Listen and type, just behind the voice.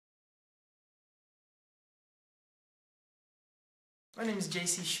My name is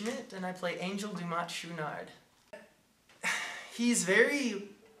JC Schmidt, and I play Angel Dumat Chouinard. He's very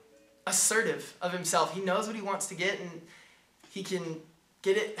assertive of himself. He knows what he wants to get, and he can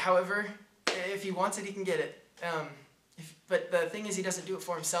get it however. If he wants it, he can get it. But the thing is, he doesn't do it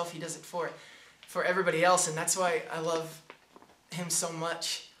for himself. He does it for everybody else, and that's why I love him so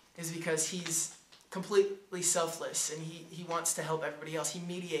much, is because he's completely selfless, and he wants to help everybody else. He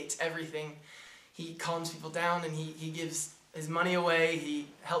mediates everything. He calms people down, and he gives his money away. He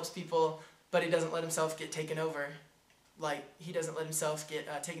helps people, but he doesn't let himself get taken over. Like, he doesn't let himself get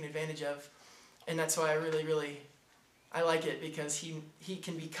taken advantage of. And that's why I like it, because he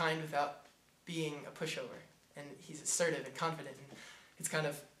can be kind without being a pushover. And he's assertive and confident, and it's kind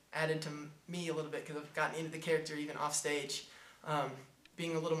of added to me a little bit, because I've gotten into the character even off stage,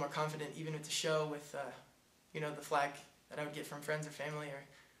 being a little more confident even with the show, with the flack that I would get from friends or family or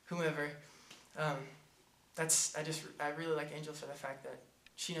whomever. I really like Angel for the fact that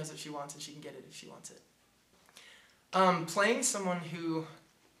she knows what she wants and she can get it if she wants it. Playing someone who,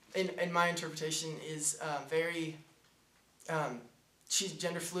 in my interpretation, is she's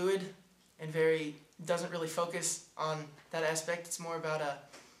gender fluid and doesn't really focus on that aspect. It's more about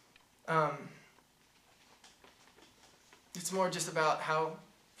it's more just about how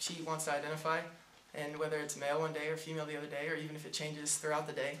she wants to identify, and whether it's male one day or female the other day, or even if it changes throughout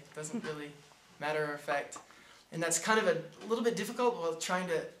the day, it doesn't really matter or affect. And that's kind of a little bit difficult while trying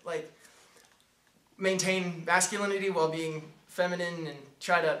to maintain masculinity while being feminine, and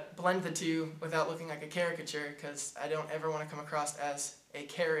try to blend the two without looking like a caricature, because I don't ever want to come across as a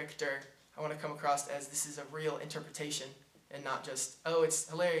character. I want to come across as this is a real interpretation, and not just, oh, it's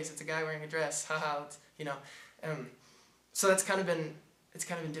hilarious, it's a guy wearing a dress, haha, so it's kind of been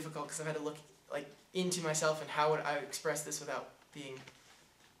difficult, because I've had to look into myself and how would I express this without being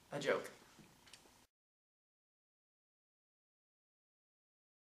a joke.